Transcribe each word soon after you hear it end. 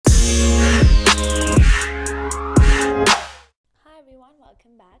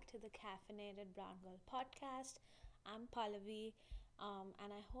welcome back to the Caffeinated Brown Girl podcast. I'm Pallavi,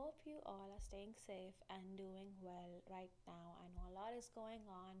 and I hope you all are staying safe and doing well right now. I know a lot is going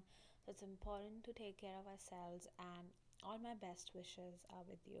on, so it's important to take care of ourselves, and all my best wishes are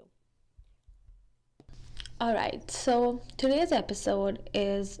with you. Alright, so today's episode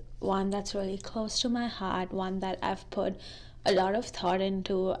is one that's really close to my heart, one that I've put a lot of thought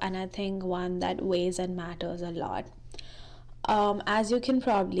into, and I think one that weighs and matters a lot. As you can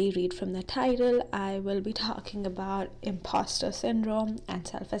probably read from the title, I will be talking about imposter syndrome and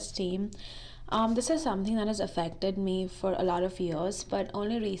self esteem. This is something that has affected me for a lot of years, but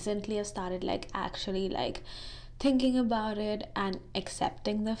only recently I've started actually thinking about it and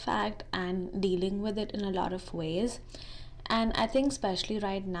accepting the fact and dealing with it in a lot of ways. And I think especially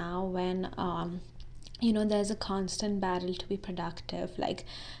right now when there's a constant battle to be productive,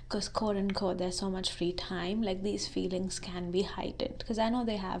 because quote unquote there's so much free time, these feelings can be heightened, because I know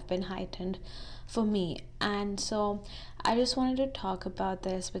they have been heightened for me. And so I just wanted to talk about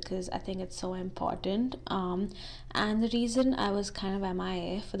this because I think it's so important. And the reason I was kind of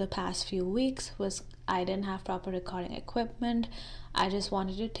MIA for the past few weeks was I didn't have proper recording equipment. I just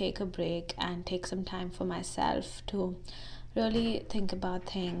wanted to take a break and take some time for myself to really think about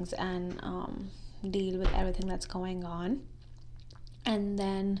things and deal with everything that's going on. And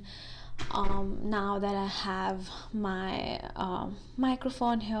then now that I have my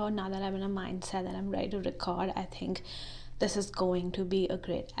microphone here, now that I'm in a mindset that I'm ready to record, I think this is going to be a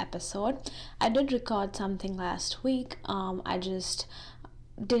great episode. I did record something last week. I just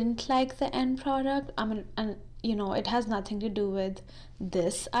didn't like the end product. And it has nothing to do with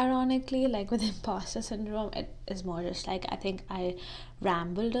this, ironically, with imposter syndrome. It is more just I think I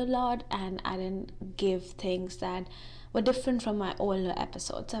rambled a lot and I didn't give things that were different from my older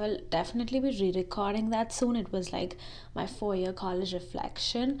episodes. I will definitely be re-recording that soon. It was my 4-year college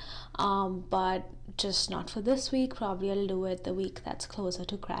reflection, but just not for this week. Probably I'll do it the week that's closer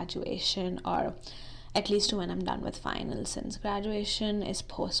to graduation, or at least to when I'm done with finals, since graduation is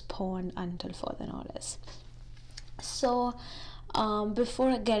postponed until further notice. So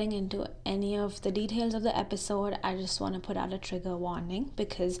before getting into any of the details of the episode, I just want to put out a trigger warning,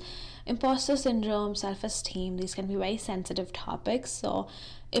 because imposter syndrome, self-esteem, these can be very sensitive topics. So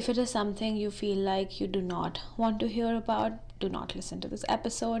if it is something you feel like you do not want to hear about, do not listen to this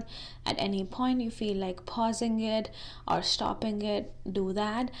episode. At any point you feel like pausing it or stopping it, do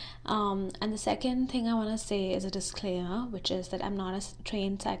that. And the second thing I want to say is a disclaimer, which is that I'm not a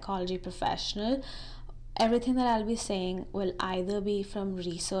trained psychology professional. Everything that I'll be saying will either be from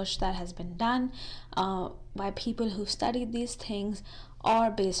research that has been done by people who studied these things, or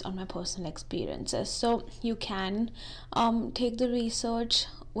based on my personal experiences. So you can take the research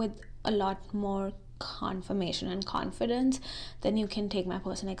with a lot more confirmation and confidence than you can take my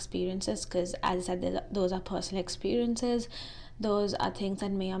personal experiences, because as I said, those are personal experiences. Those are things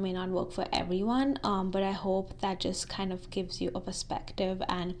that may or may not work for everyone, but I hope that just kind of gives you a perspective,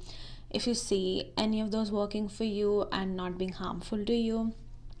 and if you see any of those working for you and not being harmful to you,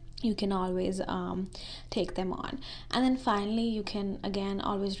 you can always take them on. And then finally, you can again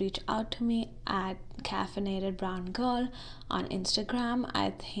always reach out to me at Caffeinated Brown Girl on Instagram.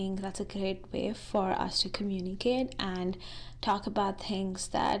 I think that's a great way for us to communicate and talk about things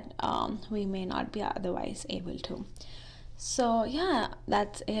that we may not be otherwise able to. So yeah,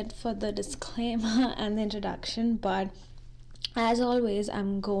 that's it for the disclaimer and the introduction. But as always,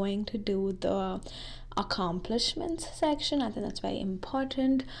 I'm going to do the accomplishments section. I think that's very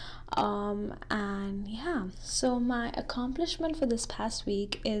important. And yeah, so my accomplishment for this past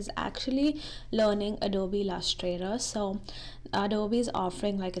week is actually learning Adobe Illustrator. So Adobe is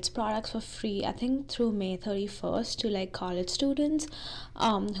offering its products for free, I think through May 31st, to college students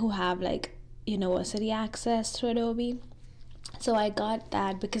who have university access through Adobe. So I got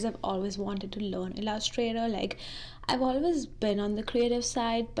that because I've always wanted to learn Illustrator. I've always been on the creative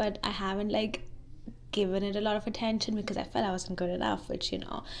side, but I haven't given it a lot of attention because I felt I wasn't good enough, which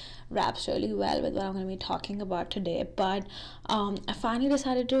wraps really well with what I'm going to be talking about today. But I finally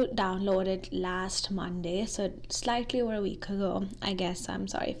decided to download it last Monday, so slightly over a week ago, I guess. I'm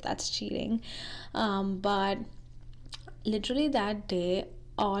sorry if that's cheating, but literally that day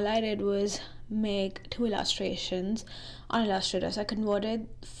all I did was make 2 illustrations on Illustrator. So I converted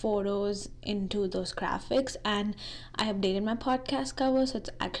photos into those graphics, and I updated my podcast cover. So it's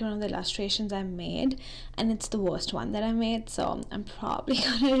actually one of the illustrations I made, and it's the worst one that I made. So I'm probably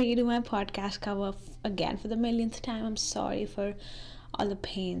gonna redo my podcast cover again for the millionth time. I'm sorry for all the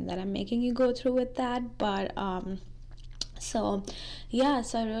pain that I'm making you go through with that, but So yeah,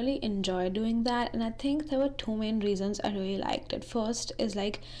 so I really enjoyed doing that, and I think there were two main reasons I really liked it. First is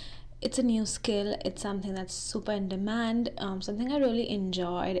like it's a new skill, it's something that's super in demand, something I really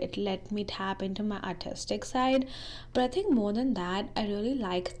enjoyed. It let me tap into my artistic side, but I think more than that, I really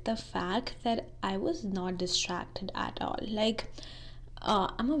liked the fact that I was not distracted at all. Like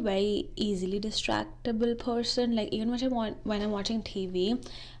I'm a very easily distractible person. Like even when I'm watching TV,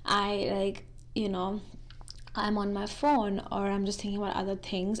 I like, you know, I'm on my phone or I'm just thinking about other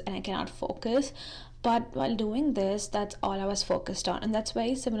things and I cannot focus. But while doing this, that's all I was focused on. And that's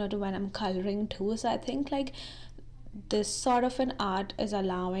very similar to when I'm coloring too. So I think like this sort of an art is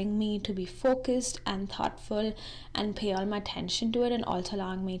allowing me to be focused and thoughtful and pay all my attention to it, and also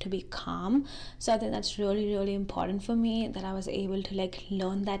allowing me to be calm. So I think that's really really important for me, that I was able to like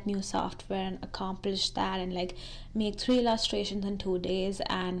learn that new software and accomplish that and like make 3 illustrations in 2 days,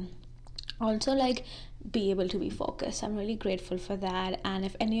 and also like be able to be focused. I'm really grateful for that. And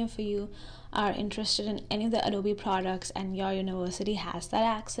if any of you are interested in any of the Adobe products and your university has that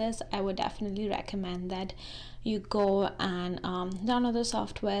access, I would definitely recommend that you go and download the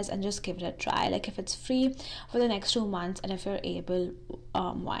softwares and just give it a try. Like if it's free for the next 2 months, and if you're able,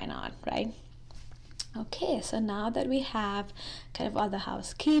 why not, right? Okay, so now that we have kind of all the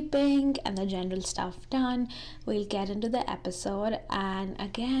housekeeping and the general stuff done, we'll get into the episode. And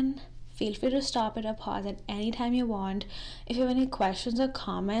again, feel free to stop it or pause at any time you want. If you have any questions or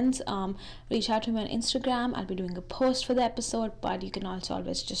comments, reach out to me on Instagram. I'll be doing a post for the episode, but you can also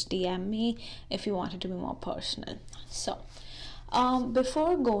always just DM me if you want it to be more personal. So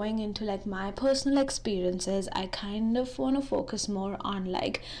before going into like my personal experiences, I kind of want to focus more on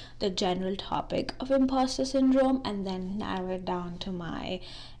like the general topic of imposter syndrome and then narrow it down to my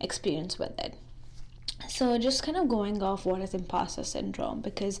experience with it. So just kind of going off, what is imposter syndrome,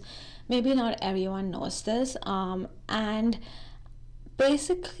 because maybe not everyone knows this, and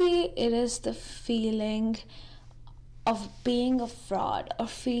basically it is the feeling of being a fraud, or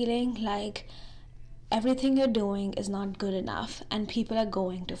feeling like everything you're doing is not good enough and people are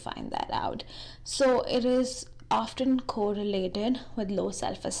going to find that out. So it is often correlated with low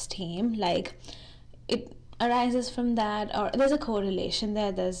self-esteem. Like it arises from that, or there's a correlation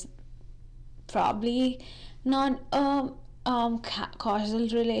there. There's probably not a causal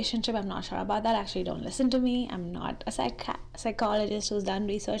relationship. I'm not sure about that. Actually, don't listen to me. I'm not a psychologist who's done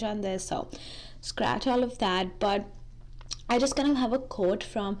research on this, so scratch all of that. But I just kind of have a quote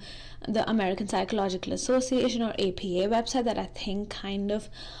from the American Psychological Association, or APA website, that I think kind of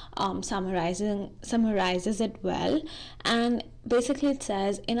summarizes it well. And basically it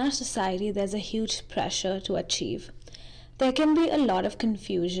says, in our society there's a huge pressure to achieve. There can be a lot of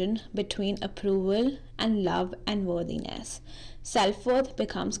confusion between approval and love and worthiness. Self-worth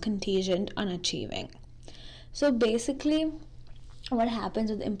becomes contingent on achieving. So basically what happens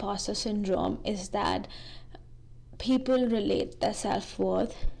with imposter syndrome is that people relate their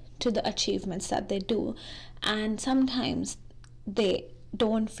self-worth to the achievements that they do, and sometimes they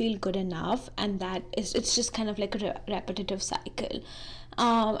don't feel good enough, and that is, it's just kind of like a repetitive cycle.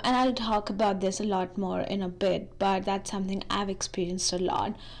 And I'll talk about this a lot more in a bit, but that's something I've experienced a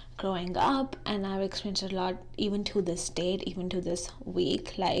lot growing up, and I've experienced a lot even to this date, even to this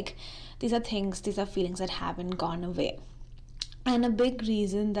week. Like these are feelings that haven't gone away. And a big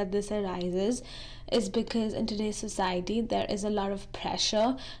reason that this arises is because in today's society there is a lot of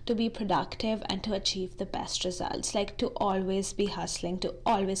pressure to be productive and to achieve the best results, like to always be hustling, to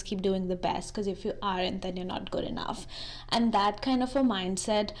always keep doing the best, because if you aren't, then you're not good enough. And that kind of a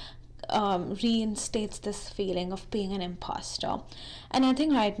mindset reinstates this feeling of being an imposter. And I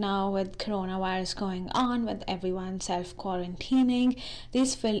think right now, with coronavirus going on, with everyone self-quarantining,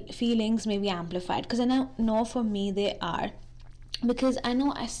 these feelings may be amplified, because I know for me they are. Because I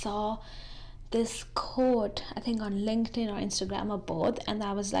know I saw this quote, I think on LinkedIn or Instagram or both, and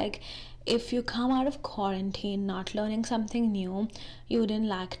that was like, if you come out of quarantine not learning something new, you didn't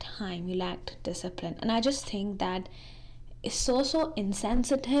lack time, you lacked discipline. And I just think that is so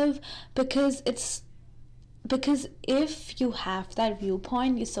insensitive, because if you have that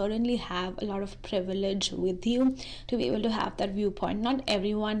viewpoint, you certainly have a lot of privilege with you to be able to have that viewpoint. Not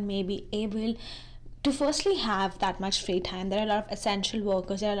everyone may be able to firstly have that much free time. There are a lot of essential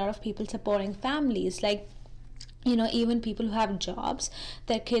workers, there are a lot of people supporting families, like, you know, even people who have jobs,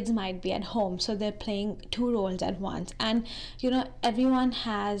 their kids might be at home, so they're playing two roles at once. And you know, everyone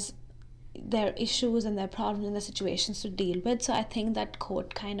has their issues and their problems and their situations to deal with. So I think that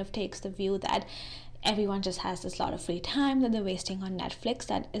quote kind of takes the view that everyone just has this lot of free time that they're wasting on Netflix.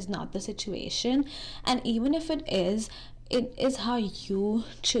 That is not the situation. And even if it is, it is how you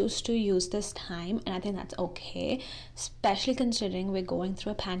choose to use this time, and I think that's okay, especially considering we're going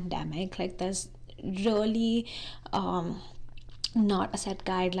through a pandemic. Like, there's really not a set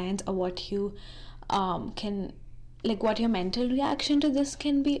guidelines of what you can, like, what your mental reaction to this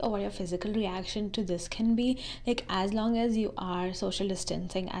can be, or what your physical reaction to this can be. Like, as long as you are social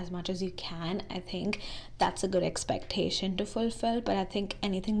distancing as much as you can, I think that's a good expectation to fulfill. But I think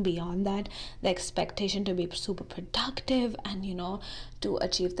anything beyond that, the expectation to be super productive and, you know, to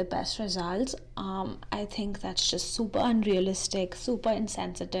achieve the best results, I think that's just super unrealistic, super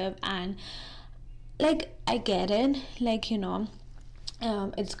insensitive. And like, I get it, like, you know,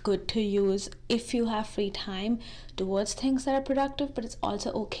 it's good to use, if you have free time, towards things that are productive, but it's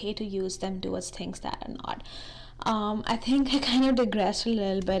also okay to use them towards things that are not. I think I kind of digressed a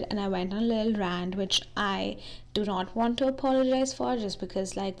little bit and I went on a little rant, which I do not want to apologize for, just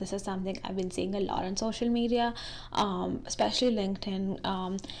because, like, this is something I've been seeing a lot on social media, especially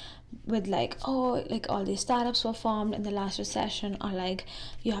LinkedIn, with like, oh, like, all these startups were formed in the last recession, or like,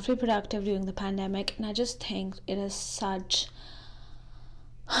 you have to be productive during the pandemic. And I just think it is such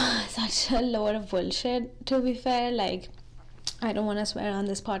a load of bullshit, to be fair. Like, I don't want to swear on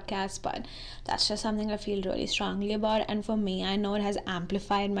this podcast, but that's just something I feel really strongly about. And for me, I know it has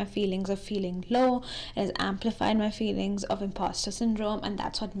amplified my feelings of feeling low. It has amplified my feelings of imposter syndrome, and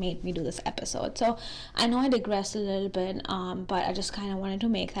that's what made me do this episode. So I know I digressed a little bit, but I just kind of wanted to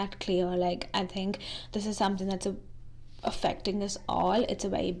make that clear. Like, I think this is something that's affecting us all. It's a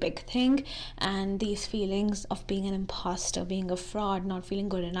very big thing, and these feelings of being an imposter, being a fraud, not feeling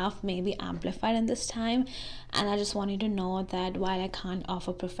good enough may be amplified in this time. And I just want you to know that while I can't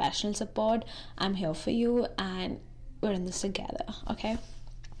offer professional support, I'm here for you, and we're in this together, okay?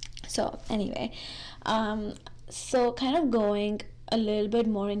 So anyway, so kind of going a little bit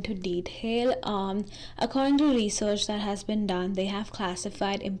more into detail, according to research that has been done, they have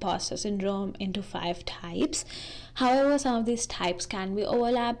classified imposter syndrome into 5 types. However, some of these types can be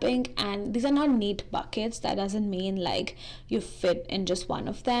overlapping, and these are not neat buckets. That doesn't mean like you fit in just one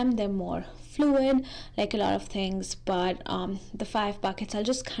of them. They're more fluid, like a lot of things. But the 5 buckets, I'll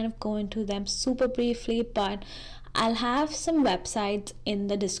just kind of go into them super briefly, but I'll have some websites in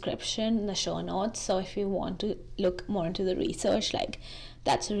the description, in the show notes, so if you want to look more into the research, like,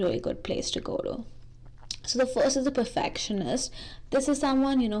 that's a really good place to go to. So the first is a perfectionist. This is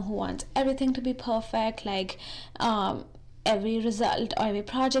someone, you know, who wants everything to be perfect, like every result or every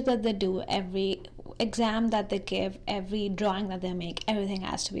project that they do, every exam that they give, every drawing that they make, everything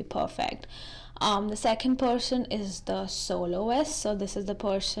has to be perfect. The second person is the soloist. So this is the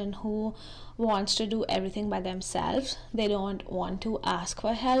person who wants to do everything by themselves. They don't want to ask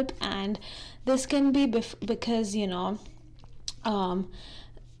for help, and this can be because, you know,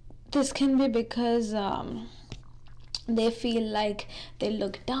 this can be because they feel like they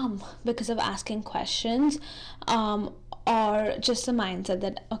look dumb because of asking questions, or just the mindset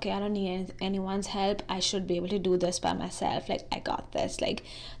that, okay, I don't need anyone's help, I should be able to do this by myself, like, I got this, like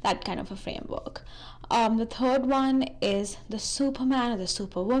that kind of a framework. The third one is the Superman or the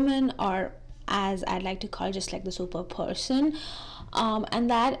Superwoman, or as I'd like to call it, just like the super person, and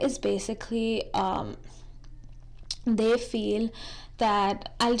that is basically they feel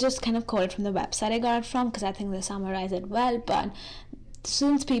that, I'll just kind of quote it from the website I got it from because I think they summarize it well, but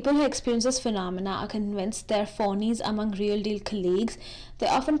since people who experience this phenomena are convinced they're phonies among real deal colleagues, they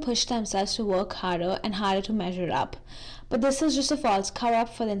often push themselves to work harder and harder to measure up. But this is just a false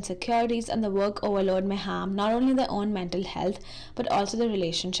cover-up for the insecurities, and the work overload may harm not only their own mental health but also their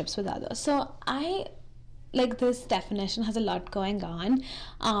relationships with others. So I like, this definition has a lot going on,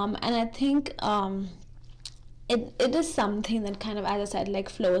 and I think it is something that kind of, as I said, like,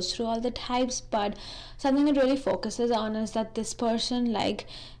 flows through all the types, but something it really focuses on is that this person, like,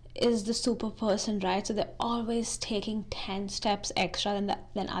 is the super person, right? So they're always taking 10 steps extra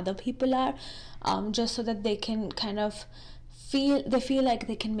than other people are, just so that they can kind of feel like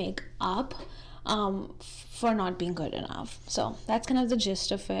they can make up for not being good enough. So that's kind of the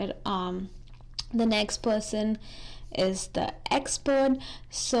gist of it. The next person is the expert.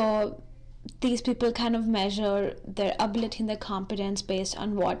 So these people kind of measure their ability and their competence based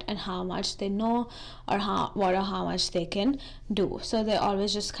on what and how much they know, or how much they can do. So they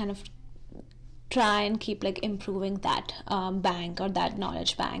always just kind of try and keep, like, improving that bank, or that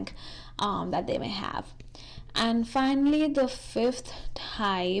knowledge bank that they may have. And finally, the 5th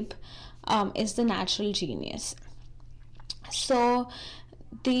type is the natural genius. So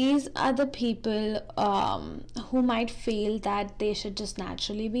these are the people who might feel that they should just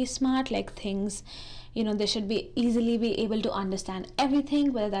naturally be smart, like, things, you know, they should be easily be able to understand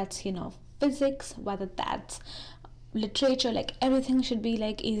everything, whether that's, you know, physics, whether that's literature, like everything should be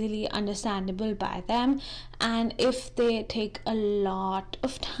like easily understandable by them, and if they take a lot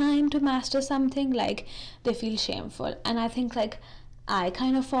of time to master something, like they feel shameful. And I think like I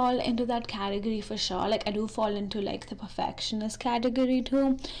kind of fall into that category for sure. Like I do fall into like the perfectionist category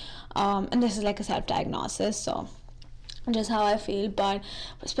too, and this is like a self-diagnosis, so just how I feel. But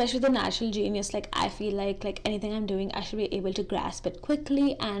especially the natural genius, like I feel like anything I'm doing, I should be able to grasp it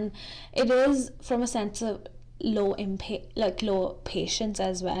quickly, and it is from a sense of low patience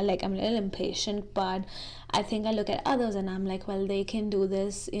as well. Like I'm a little impatient, but I think I look at others and I'm like, well, they can do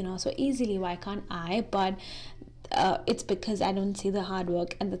this, so easily, why can't I? But it's because I don't see the hard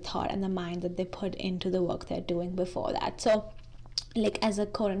work and the thought and the mind that they put into the work they're doing before that. So like as a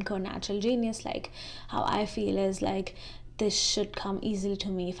quote unquote natural genius, like how I feel is like this should come easily to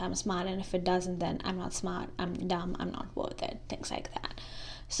me if I'm smart, and if it doesn't, then I'm not smart, I'm dumb, I'm not worth it, things like that.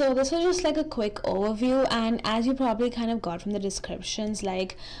 So this was just like a quick overview, and as you probably kind of got from the descriptions,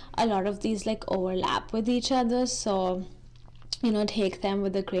 like a lot of these like overlap with each other, so take them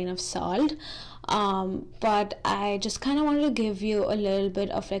with a grain of salt. But I just kind of wanted to give you a little bit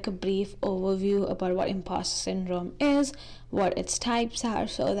of like a brief overview about what imposter syndrome is, what its types are,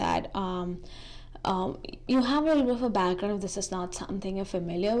 so that you have a little bit of a background if this is not something you're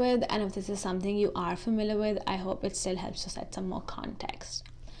familiar with, and if this is something you are familiar with, I hope it still helps to set some more context.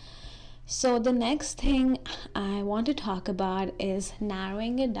 So the next thing I want to talk about is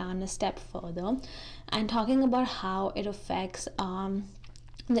narrowing it down a step further and talking about how it affects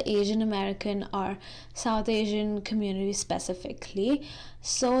the Asian American or South Asian community specifically.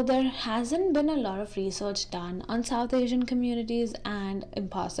 So there hasn't been a lot of research done on South Asian communities and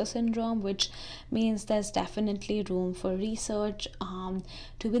imposter syndrome, which means there's definitely room for research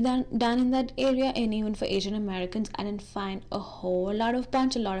to be done in that area. And even for Asian Americans, I didn't find a lot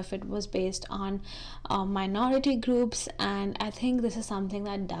of it was based on minority groups, and I think this is something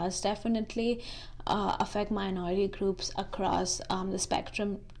that does definitely affect minority groups across the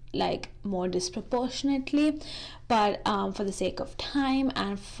spectrum, like more disproportionately. But for the sake of time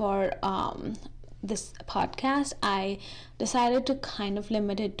and for this podcast, I decided to kind of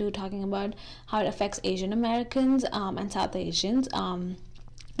limit it to talking about how it affects Asian Americans and South Asians.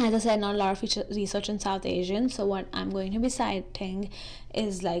 As I said, not a lot of research on South Asians, so what I'm going to be citing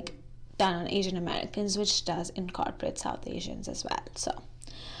is like done on Asian Americans, which does incorporate South Asians as well.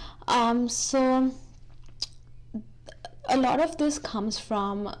 So a lot of this comes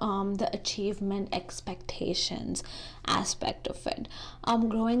from the achievement expectations aspect of it.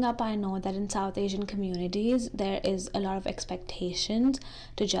 Growing up, I know that in South Asian communities, there is a lot of expectations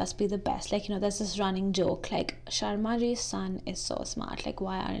to just be the best. Like, there's this running joke, like, Sharmaji's son is so smart, like,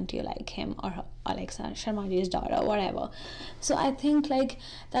 why aren't you like him? Or like Sharmaji's daughter, whatever. So I think like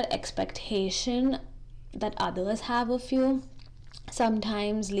that expectation that others have of you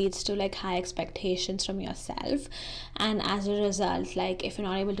sometimes leads to like high expectations from yourself, and as a result, like if you're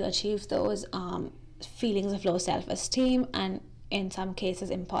not able to achieve those, feelings of low self-esteem, and in some cases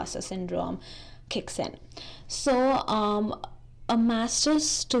imposter syndrome kicks in. So a master's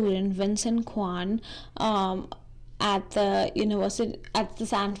student, Vincent Kwan, at the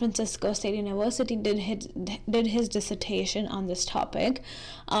San Francisco State University, did his dissertation on this topic,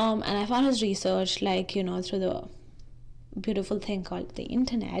 and I found his research like through the beautiful thing called the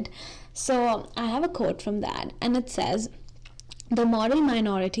internet. So I have a quote from that, and it says, "The model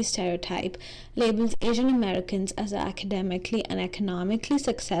minority stereotype labels Asian Americans as academically and economically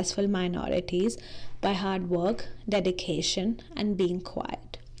successful minorities by hard work, dedication, and being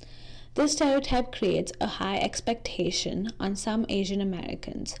quiet. This stereotype creates a high expectation on some Asian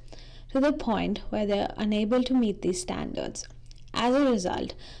Americans to the point where they are unable to meet these standards. As a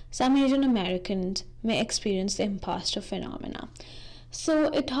result, some Asian Americans may experience the imposter phenomena." So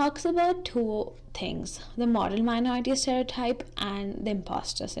it talks about two things: the model minority stereotype and the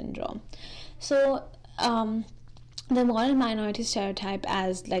imposter syndrome. So the model minority stereotype,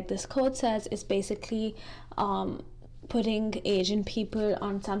 as like this quote says, is basically putting Asian people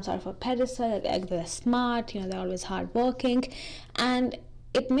on some sort of a pedestal, like they're smart, they're always hardworking, and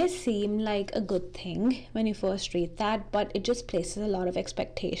it may seem like a good thing when you first read that, but it just places a lot of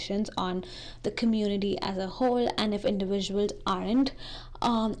expectations on the community as a whole, and if individuals aren't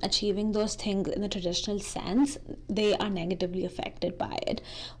achieving those things in the traditional sense, they are negatively affected by it,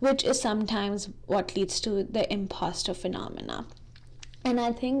 which is sometimes what leads to the imposter phenomena. And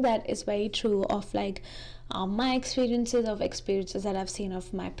I think that is very true of like my experiences that I've seen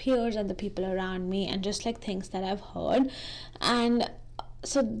of my peers and the people around me, and just like things that I've heard. And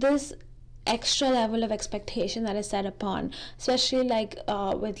so this extra level of expectation that is set upon, especially like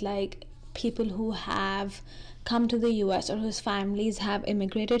with like people who have come to the US or whose families have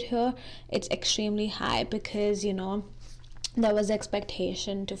immigrated here, it's extremely high because, there was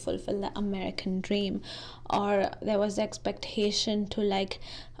expectation to fulfill the American dream, or there was expectation to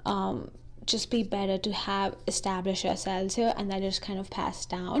just be better, to have establish yourselves here, and that just kind of passed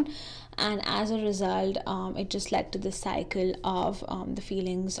down. And as a result, it just led to this cycle of the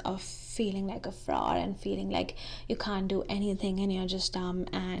feelings of feeling like a fraud and feeling like you can't do anything and you're just dumb,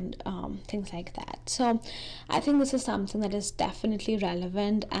 and things like that. So I think this is something that is definitely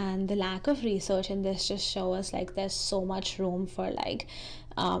relevant, and the lack of research in this just shows like there's so much room for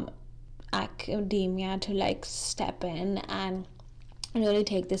academia to step in and really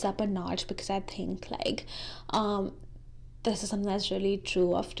take this up a notch, because I think this is something that's really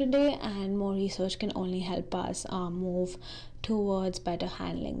true of today, and more research can only help us move towards better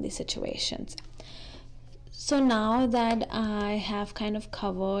handling these situations. So now that I have kind of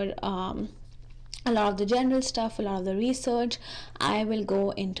covered a lot of the general stuff, a lot of the research, I will go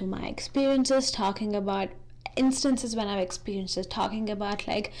into my experiences, talking about instances when I've experienced it, talking about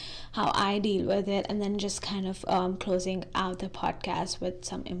how I deal with it, and then just kind of closing out the podcast with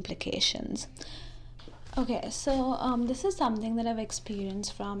some implications. Okay, so this is something that I've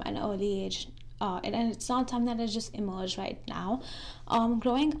experienced from an early age, and it's not something that has just emerged right now.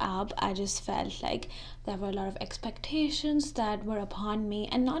 Growing up, I just felt like there were a lot of expectations that were upon me,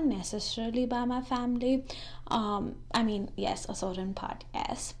 and not necessarily by my family. I mean, yes, a certain part,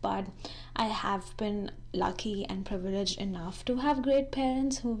 yes, but I have been lucky and privileged enough to have great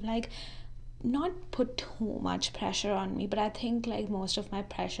parents who've not put too much pressure on me, but I think most of my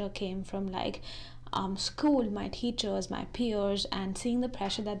pressure came from school, my teachers, my peers, and seeing the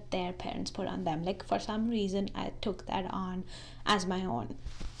pressure that their parents put on them. For some reason, I took that on as my own.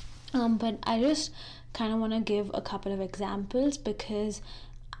 But I just kind of want to give a couple of examples, because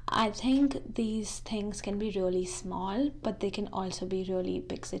I think these things can be really small, but they can also be really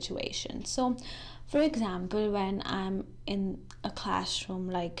big situations. So for example, when I'm in a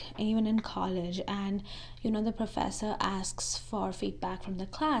classroom, even in college, and the professor asks for feedback from the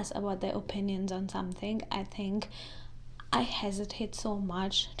class about their opinions on something, I think I hesitate so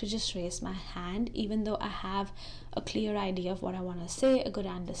much to just raise my hand, even though I have a clear idea of what I want to say, a good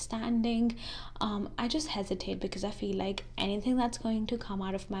understanding. I just hesitate because I feel like anything that's going to come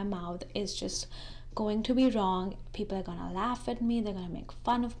out of my mouth is just going to be wrong. People are gonna laugh at me, they're gonna make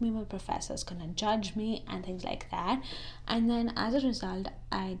fun of me, my professor's gonna judge me, and things like that. And then as a result,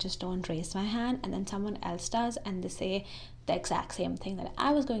 I just don't raise my hand, and then someone else does, and they say the exact same thing that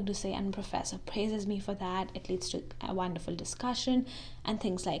I was going to say, and professor praises me for that. It leads to a wonderful discussion and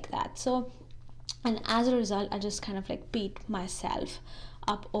things like that. So, and as a result, I just kind of beat myself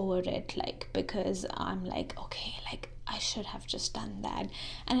up over it, because I'm okay, I should have just done that.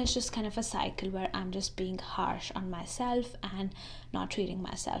 And it's just kind of a cycle where I'm just being harsh on myself and not treating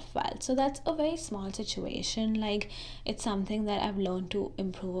myself well. So that's a very small situation. It's something that I've learned to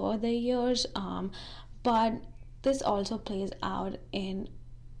improve over the years. But this also plays out in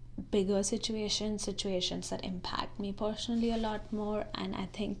bigger situations that impact me personally a lot more. And I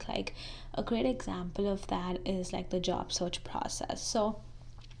think a great example of that is the job search process. So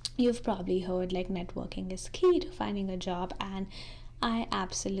you've probably heard networking is key to finding a job, and I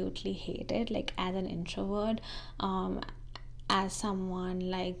absolutely hate it. As an introvert, as someone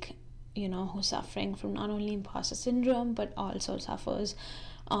who's suffering from not only imposter syndrome but also suffers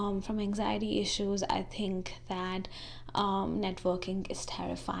from anxiety issues, I think that networking is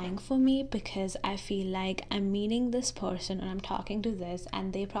terrifying for me, because I feel like I'm meeting this person and I'm talking to this,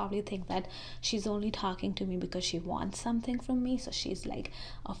 and they probably think that she's only talking to me because she wants something from me, so she's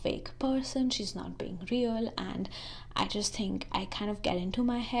a fake person, she's not being real. And I just think I kind of get into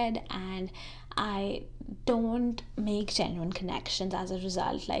my head, and I don't make genuine connections as a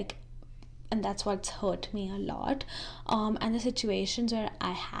result. And that's what's hurt me a lot. And the situations where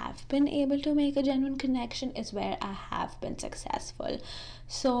I have been able to make a genuine connection is where I have been successful.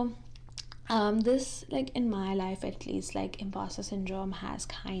 So this in my life at least, imposter syndrome has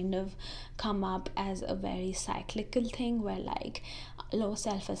kind of come up as a very cyclical thing, where low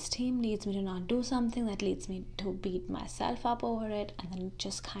self-esteem leads me to not do something, that leads me to beat myself up over it, and then it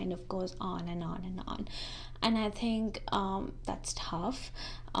just kind of goes on and on and on. And I think that's tough.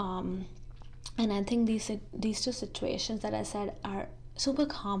 And I think these two situations that I said are super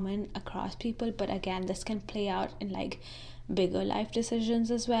common across people, but again, this can play out in bigger life decisions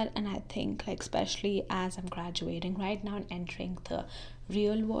as well. And I think especially as I'm graduating right now and entering the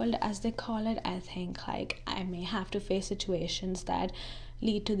real world, as they call it, I think I may have to face situations that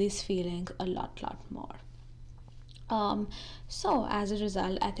lead to these feelings a lot more. um so as a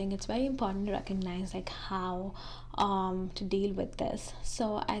result, I think it's very important to recognize like how to deal with this.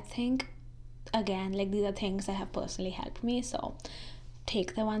 So I think, again, like, these are things that have personally helped me. So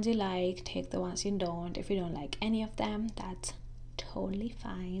take the ones you like, take the ones you don't. If you don't like any of them, that's totally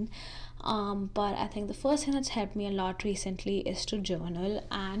fine. But I think the first thing that's helped me a lot recently is to journal.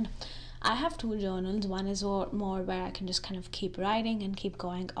 And I have two journals. One is more where I can just kind of keep writing and keep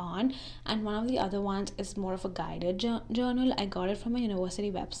going on, and one of the other ones is more of a guided journal. I got it from a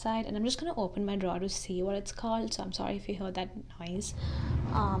university website, and I'm just gonna open my drawer to see what it's called. So I'm sorry if you heard that noise.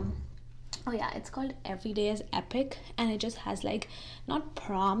 um Oh yeah, it's called Every Day is Epic, and it just has like not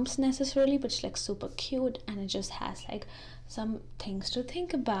prompts necessarily, but it's like super cute, and it just has like some things to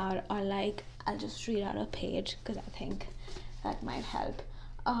think about, or like I'll just read out a page because I think that might help.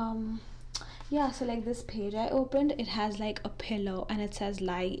 Um yeah, so like this page I opened, it has like a pillow, and it says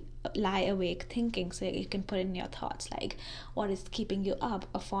lie awake thinking. So you can put in your thoughts like what is keeping you up,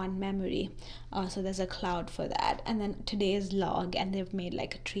 a fond memory. So there's a cloud for that, and then today's log, and they've made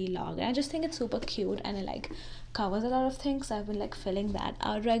like a tree log, and I just think it's super cute, and it like covers a lot of things. So I've been like filling that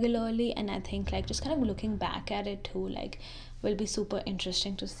out regularly, and I think like just kind of looking back at it too, like, will be super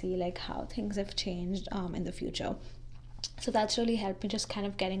interesting to see like how things have changed in the future. So that's really helped me, just kind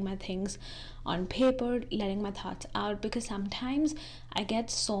of getting my things on paper, letting my thoughts out, because sometimes I get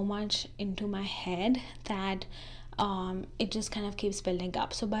so much into my head that it just kind of keeps building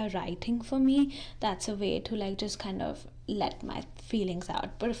up. So by writing, for me, that's a way to like just kind of let my feelings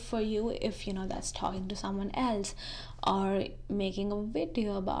out. But for you, if you know, that's talking to someone else, or making a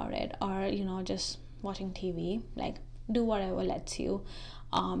video about it, or just watching TV, like, do whatever lets you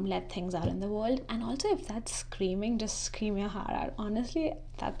let things out in the world. And also, if that's screaming, just scream your heart out. Honestly,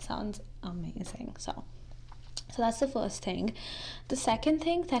 that sounds amazing. So that's the first thing. The second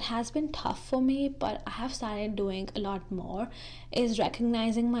thing that has been tough for me, but I have started doing a lot more, is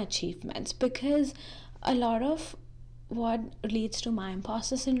recognizing my achievements, because a lot of what leads to my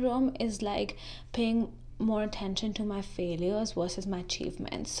imposter syndrome is like paying more attention to my failures versus my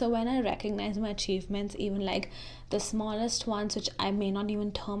achievements. So when I recognize my achievements, even like the smallest ones, which I may not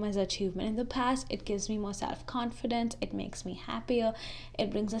even term as achievement in the past, it gives me more self-confidence, it makes me happier,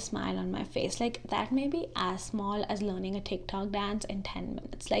 it brings a smile on my face. Like, that may be as small as learning a TikTok dance in 10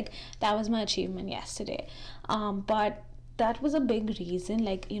 minutes. Like, that was my achievement yesterday. But that was a big reason,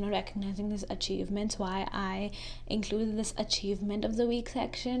 like, recognizing these achievements, why I included this achievement of the week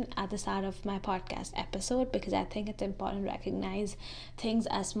section at the start of my podcast episode, because I think it's important to recognize things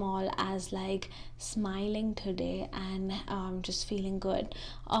as small as like smiling today and just feeling good,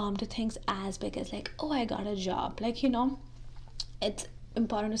 to things as big as like, oh, I got a job. Like, it's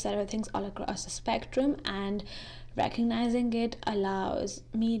important to celebrate things all across the spectrum, and recognizing it allows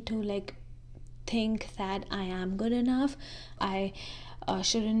me to like think that I am good enough. I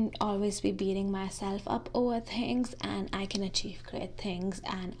shouldn't always be beating myself up over things, and I can achieve great things,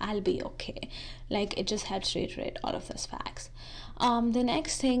 and I'll be okay. Like, it just helps reiterate all of those facts. The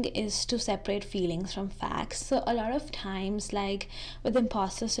next thing is to separate feelings from facts. So a lot of times, like with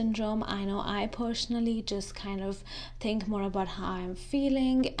imposter syndrome, I know I personally just kind of think more about how I'm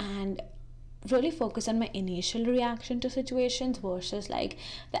feeling and really focus on my initial reaction to situations versus like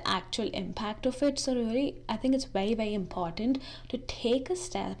the actual impact of it. So really, I think it's very, very important to take a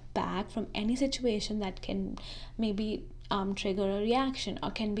step back from any situation that can maybe trigger a reaction or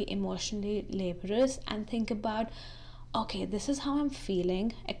can be emotionally laborious, and think about, okay, this is how I'm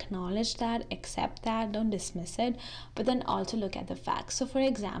feeling, acknowledge that, accept that, don't dismiss it, but then also look at the facts. So for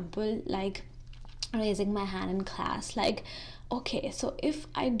example, like raising my hand in class, like, okay, so if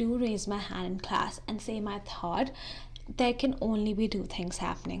I do raise my hand in class and say my thought, there can only be two things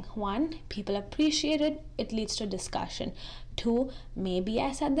happening. One, people appreciate it, it leads to discussion. Two, maybe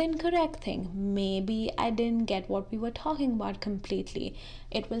I said the incorrect thing, maybe I didn't get what we were talking about completely.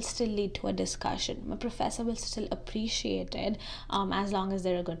 It will still lead to a discussion. My professor will still appreciate it, as long as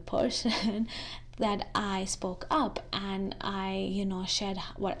they're a good person, that I spoke up and I, shared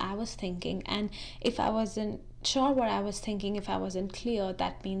what I was thinking. And if I wasn't sure what I was thinking, if I wasn't clear,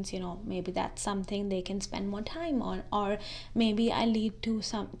 that means, maybe that's something they can spend more time on, or maybe I lead to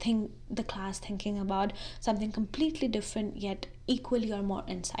something, the class thinking about something completely different yet equally or more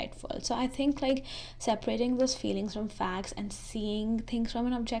insightful. So I think like separating those feelings from facts and seeing things from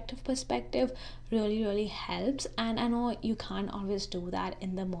an objective perspective really, really helps. And I know you can't always do that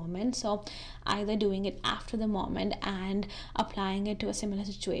in the moment, so either doing it after the moment and applying it to a similar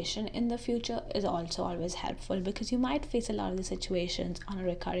situation in the future is also always helpful, because you might face a lot of the situations on a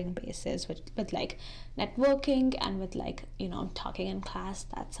recurring basis with like networking and with like talking in class.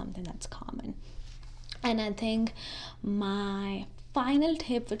 That's something that's common. And I think my final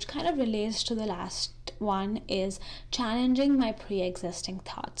tip, which kind of relates to the last one, is challenging my pre existing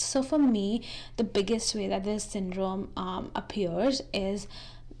thoughts. So, for me, the biggest way that this syndrome appears is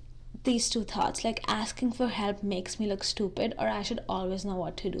these two thoughts, like asking for help makes me look stupid, or I should always know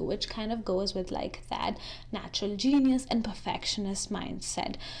what to do, which kind of goes with like that natural genius and perfectionist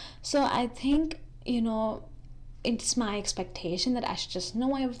mindset. So I think, it's my expectation that I should just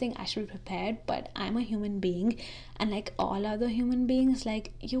know everything, I should be prepared, but I'm a human being, and like all other human beings,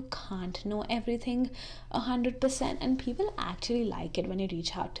 like you can't know everything 100%, and people actually like it when you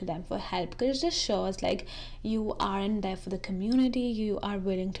reach out to them for help, because it just shows like you aren't there for the community, you are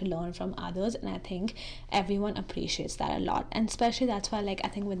willing to learn from others, and I think everyone appreciates that a lot. And especially that's why, like, I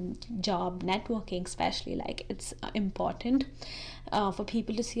think with job networking especially, like it's important for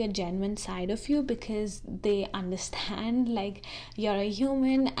people to see a genuine side of you, because they understand like you're a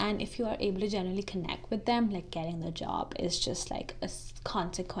human, and if you are able to generally connect with them, like getting the job is just like a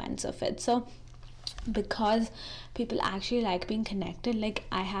consequence of it. So because people actually like being connected, like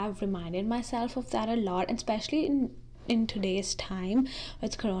I have reminded myself of that a lot, especially in today's time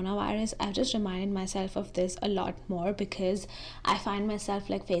with coronavirus. I've just reminded myself of this a lot more, because I find myself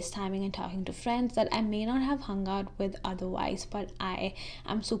like FaceTiming and talking to friends that I may not have hung out with otherwise, but I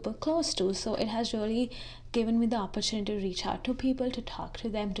am super close to. So it has really given me the opportunity to reach out to people, to talk to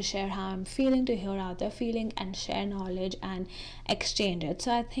them, to share how I'm feeling, to hear how they're feeling, and share knowledge and exchange it.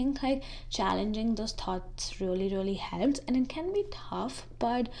 So I think like challenging those thoughts really helps, and it can be tough,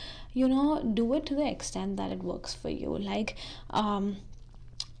 but do it to the extent that it works for you. Like I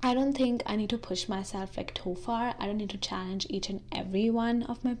don't think I need to push myself like too far. I don't need to challenge each and every one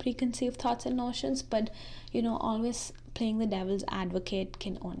of my preconceived thoughts and notions, but always playing the devil's advocate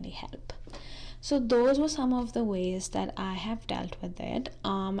can only help. So those were some of the ways that I have dealt with it.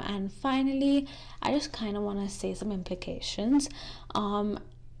 And finally, I just kind of want to say some implications.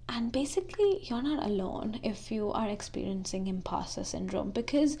 And basically, you're not alone if you are experiencing imposter syndrome,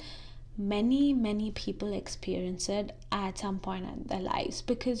 because many people experience it at some point in their lives,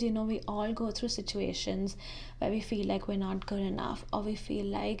 because we all go through situations where we feel like we're not good enough, or we feel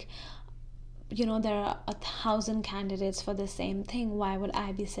like there are 1,000 candidates for the same thing, why would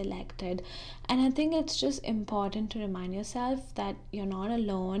I be selected? And I think it's just important to remind yourself that you're not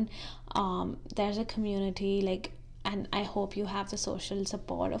alone. There's a community, like, and I hope you have the social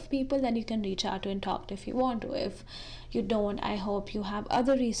support of people that you can reach out to and talk to if you want to. If you don't, I hope you have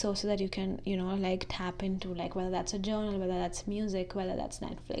other resources that you can like tap into, like whether that's a journal, whether that's music, whether that's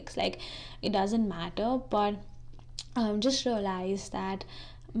Netflix, like it doesn't matter. But just realize that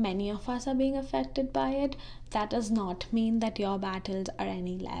many of us are being affected by it. That does not mean that your battles are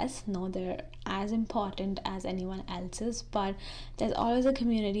any less. No, they're as important as anyone else's, but there's always a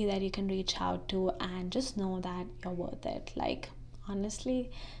community that you can reach out to, and just know that you're worth it. Like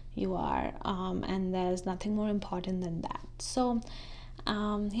honestly, you are, and there's nothing more important than that. So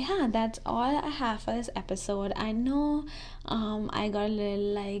yeah, that's all I have for this episode. I know I got a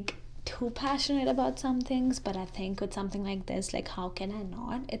little like too passionate about some things, but I think with something like this, like how can I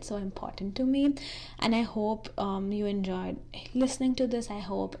not, it's so important to me. And I hope you enjoyed listening to this. I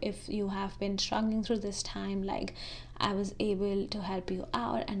hope if you have been struggling through this time, like I was able to help you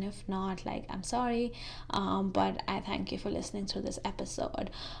out, and if not, like I'm sorry, but I thank you for listening through this episode,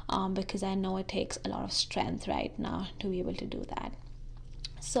 because I know it takes a lot of strength right now to be able to do that.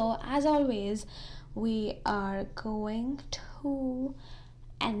 So as always, we are going to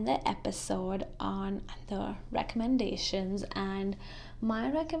end the episode on the recommendations, and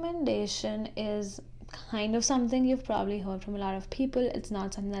my recommendation is kind of something you've probably heard from a lot of people. It's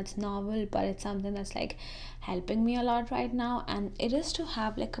not something that's novel, but it's something that's like helping me a lot right now, and it is to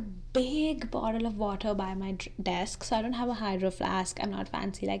have like a big bottle of water by my desk. So I don't have a hydro flask, I'm not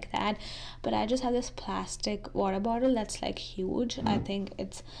fancy like that, but I just have this plastic water bottle that's like huge. I think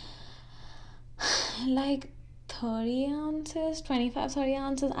it's like 30 ounces, 25, 30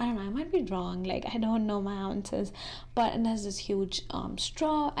 ounces, I don't know, I might be wrong, like I don't know my ounces, but it has this huge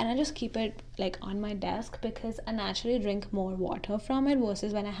straw, and I just keep it like on my desk, because I naturally drink more water from it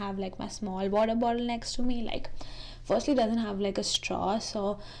versus when I have like my small water bottle next to me. Like firstly, it doesn't have like a straw,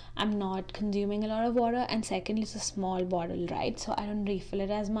 so I'm not consuming a lot of water, and secondly, it's a small bottle, right? So I don't refill it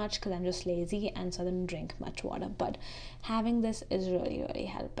as much because I'm just lazy, and so I don't drink much water. But having this is really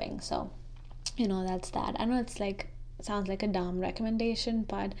helping. So that's that. I know it's like sounds like a dumb recommendation,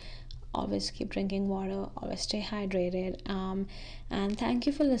 but always keep drinking water, always stay hydrated. And thank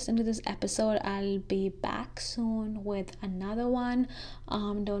you for listening to this episode. I'll be back soon with another one.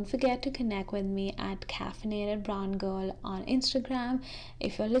 Don't forget to connect with me at Caffeinated Brown Girl on Instagram.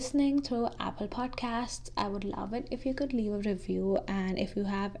 If you're listening through Apple Podcasts, I would love it if you could leave a review. And if you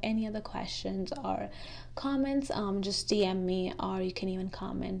have any other questions or comments, just DM me, or you can even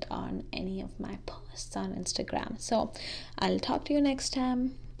comment on any of my posts on Instagram. So I'll talk to you next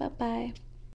time. Bye bye.